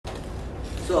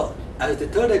So, as the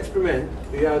third experiment,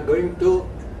 we are going to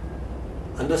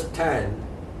understand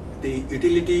the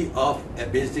utility of a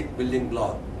basic building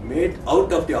block made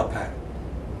out of the op-amp,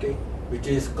 okay, which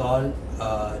is called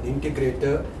an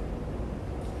integrator,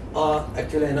 or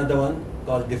actually another one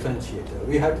called differentiator.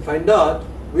 We have to find out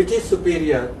which is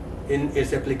superior in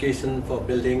its application for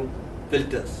building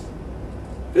filters.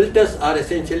 Filters are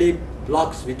essentially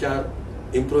blocks which are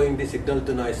improving the signal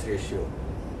to noise ratio,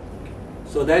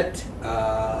 so that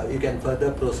you can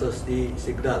further process the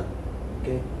signal,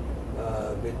 okay,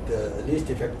 with the least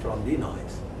effect from the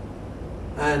noise.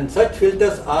 And such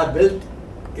filters are built,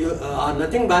 are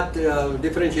nothing but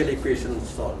differential equations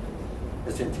solved,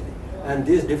 essentially. And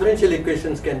these differential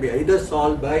equations can be either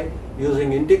solved by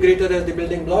using integrator as the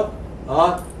building block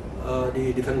or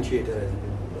the differentiator as the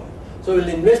building block. So we'll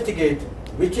investigate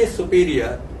which is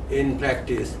superior in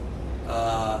practice,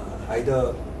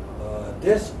 either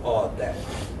this or that.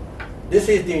 This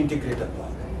is the integrator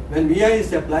block. When Vi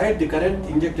is applied, the current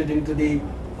injected into the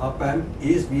op-amp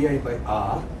is Vi by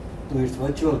R to its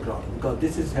virtual ground. Because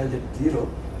this is held at 0,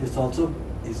 this also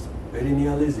is very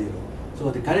nearly 0. So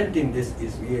the current in this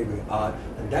is Vi by R,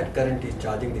 and that current is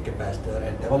charging the capacitor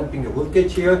and developing a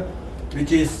voltage here,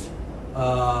 which is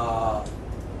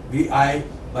Vi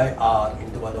by R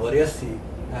into 1 over SC,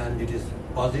 and it is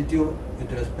positive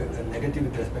with respect and negative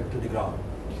with respect to the ground.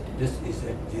 This is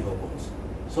at 0 volts.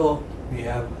 So we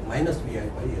have minus Vi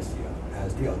by SCR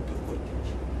as the output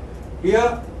voltage.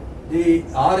 Here the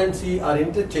R and C are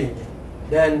interchanged,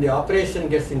 then the operation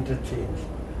gets interchanged.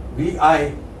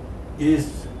 Vi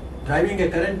is driving a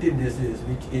current in this,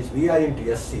 which is Vi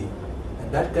into SC,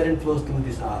 and that current flows through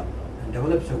this R and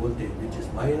develops a voltage which is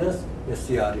minus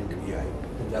SCR into Vi,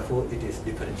 and therefore it is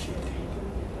differentiating.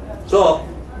 So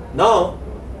now,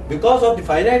 because of the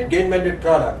finite gain banded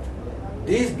product,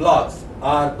 these blocks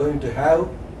are going to have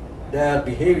their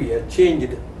behavior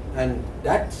changed, and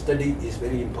that study is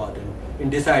very important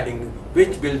in deciding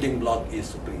which building block is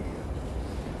superior.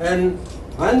 And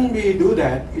when we do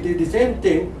that, it is the same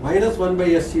thing, minus 1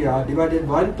 by SCR divided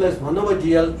 1 plus 1 over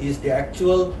GL is the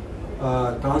actual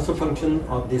transfer function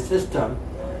of the system.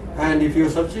 And if you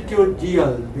substitute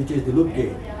GL, which is the loop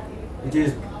gain, which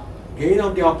is gain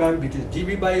of the op-amp, which is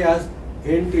GB by S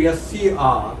into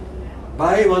SCR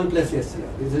by 1 plus SCR.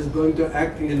 This is going to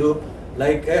act in the loop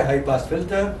like a high-pass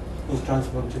filter whose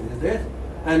transfer function is this.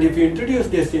 And if you introduce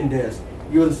this in this,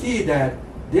 you will see that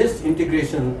this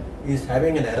integration is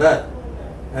having an error,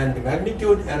 and the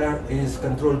magnitude error is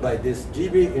controlled by this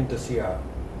GB into CR,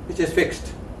 which is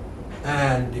fixed,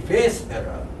 and the phase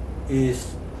error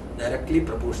is directly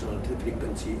proportional to the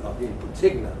frequency of the input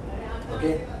signal,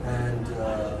 okay, and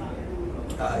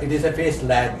it is a phase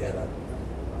lag error,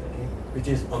 okay, which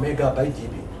is omega by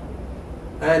GB,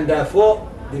 and therefore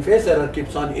the phase error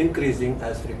keeps on increasing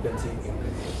as frequency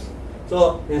increases.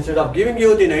 So instead of giving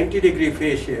you the 90-degree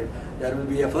phase shift, there will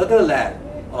be a further lag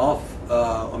of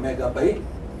omega by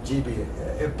GB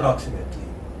approximately,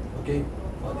 okay,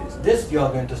 for this. This you are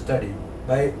going to study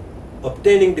by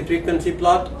obtaining the frequency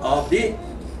plot of the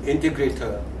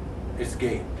integrator, its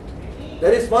gain.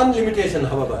 There is one limitation,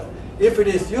 however. If it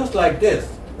is used like this,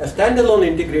 a standalone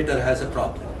integrator has a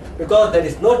problem, because there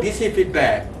is no DC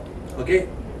feedback, okay.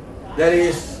 There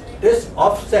is this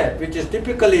offset, which is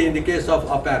typically in the case of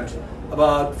op-amps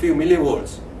about few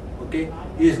millivolts, okay,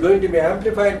 is going to be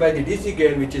amplified by the DC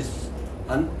gain, which is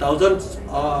thousands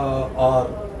or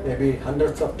maybe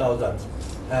hundreds of thousands,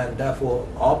 and therefore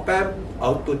op-amp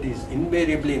output is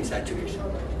invariably in saturation,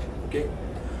 okay.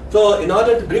 So in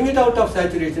order to bring it out of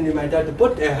saturation, you might have to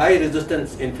put a high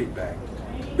resistance in feedback,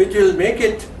 which will make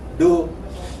it do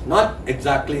not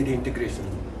exactly the integration,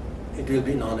 it will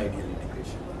be non-ideal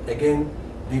integration. Again,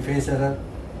 the phase error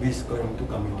is going to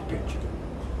come into picture.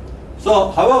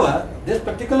 So however, this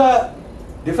particular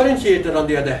differentiator on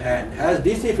the other hand has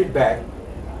DC feedback,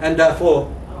 and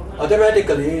therefore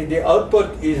automatically the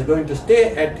output is going to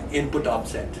stay at input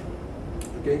offset,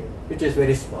 okay, which is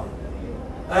very small,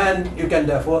 and you can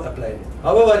therefore apply it.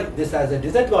 However, this has a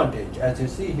disadvantage, as you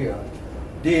see here.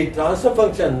 The transfer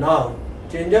function now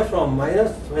changes from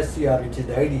minus SCR, which is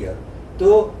the ideal,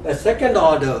 to a second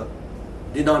order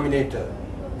denominator,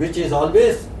 which is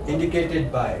always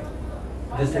indicated by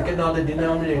the second order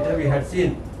denominator we had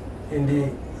seen in the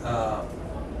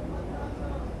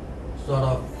sort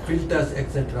of filters,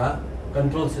 etc.,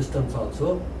 control systems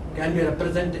also, can be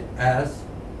represented as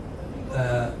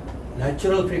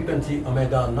natural frequency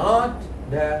omega naught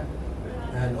there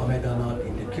and omega naught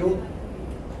into Q.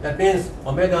 That means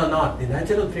omega naught, the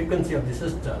natural frequency of the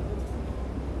system,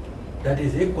 that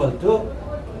is equal to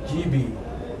GB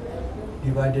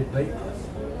divided by S.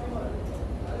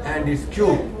 and its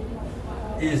Q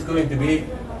is going to be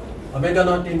omega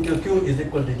naught into Q is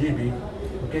equal to GB.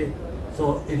 Okay,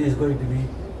 so it is going to be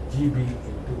GB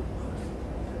into R.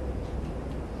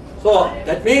 So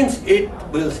that means it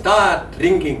will start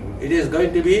ringing. It is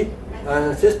going to be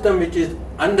a system which is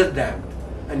underdamped,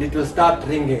 and it will start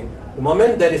ringing the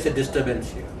moment there is a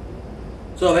disturbance here.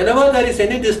 So whenever there is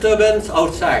any disturbance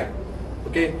outside,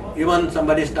 okay, even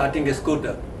somebody starting a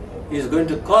scooter is going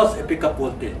to cause a pickup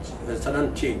voltage, a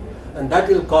sudden change, and that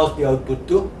will cause the output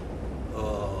to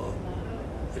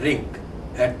ring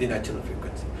at the natural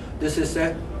frequency. This is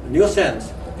a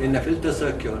nuisance in a filter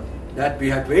circuit that we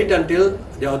have to wait until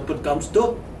the output comes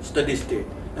to steady state,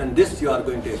 and this you are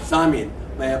going to examine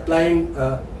by applying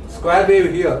a square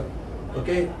wave here.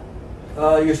 Okay,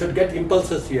 you should get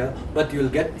impulses here, but you will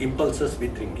get impulses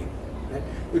with ringing. Right?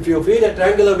 If you feed a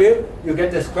triangular wave, you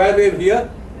get a square wave here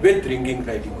with ringing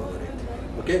riding over it.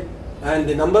 Okay, and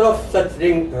the number of such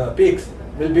ring peaks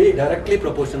will be directly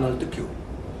proportional to Q.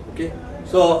 Okay,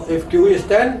 so if Q is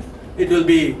 10, it will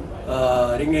be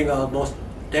ringing almost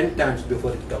 10 times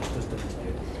before it comes to steady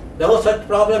state. No such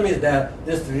problem is there.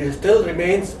 This still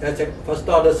remains as a first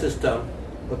order system.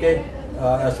 Okay,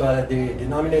 as far as the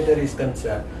denominator is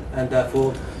concerned, and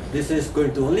therefore this is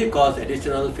going to only cause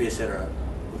additional phase error,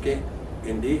 okay,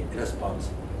 in the response,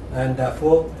 and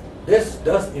therefore this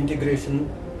does integration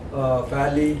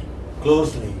fairly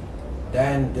closely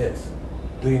than this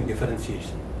doing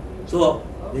differentiation. So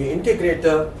the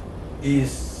integrator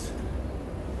is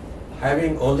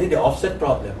having only the offset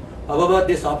problem. However,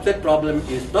 this offset problem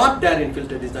is not there in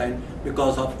filter design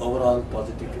because of overall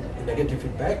positive negative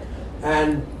feedback.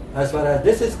 And as far as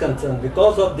this is concerned,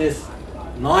 because of this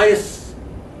noise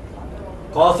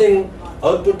causing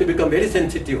output to become very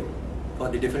sensitive for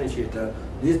the differentiator,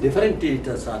 these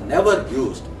differentiators are never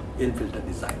used in filter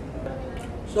design.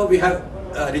 So we have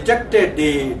rejected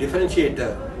the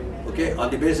differentiator, okay, on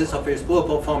the basis of its poor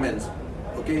performance,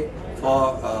 okay,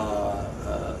 for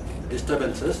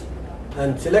disturbances,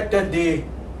 and selected the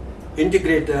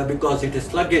integrator because it is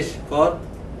sluggish for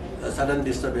sudden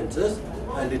disturbances,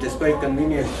 and it is quite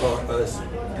convenient for us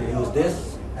to use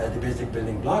this as the basic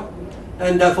building block.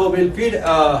 And therefore we'll feed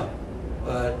a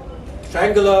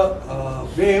triangular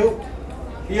wave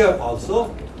here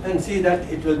also, and see that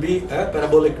it will be a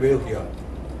parabolic wave here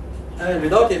and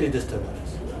without any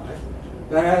disturbance. Right?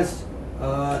 Whereas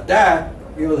that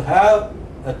we will have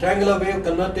a triangular wave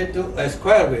converted to a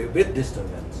square wave with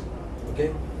disturbance.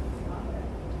 Okay.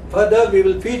 Further, we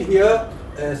will feed here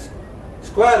a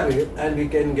square wave, and we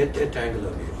can get a triangular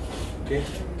wave. Okay,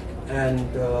 and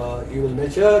you will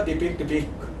measure the peak-to-peak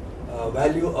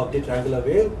value of the triangular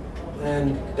wave,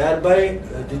 and thereby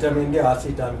determine the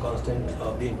RC time constant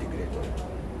of the integrator.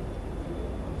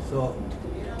 So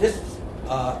this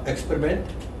experiment,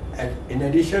 and in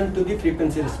addition to the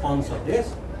frequency response of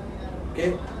this,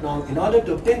 okay, now in order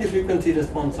to obtain the frequency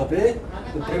response of it,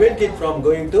 to prevent it from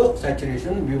going to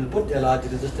saturation, we will put a large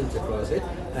resistance across it,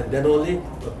 and then only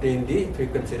obtain the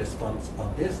frequency response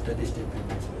of this steady state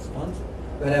frequency response,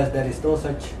 whereas there is no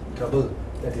such trouble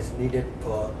that is needed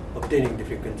for obtaining the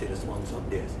frequency response of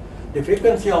this. The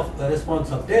frequency of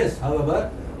response of this, however,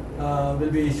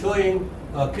 will be showing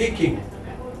peaking,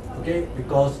 okay,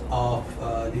 because of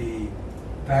the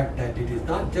fact that it is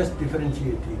not just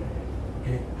differentiating,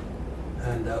 okay,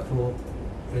 and therefore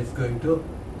it's going to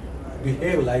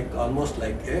behave like almost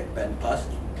like a band pass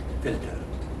filter.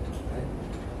 Right?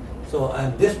 So,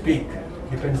 and this peak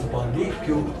depends upon the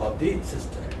Q of the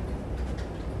system.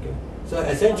 Okay. So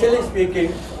essentially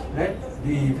speaking, right,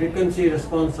 the frequency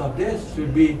response of this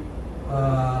should be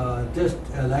just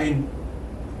a line,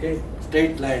 okay,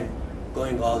 straight line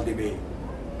going all the way,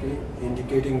 okay,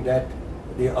 indicating that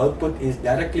the output is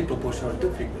directly proportional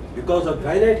to frequency. Because of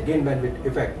finite gain bandwidth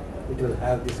effect, it will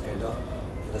have this kind of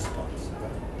response.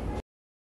 Right?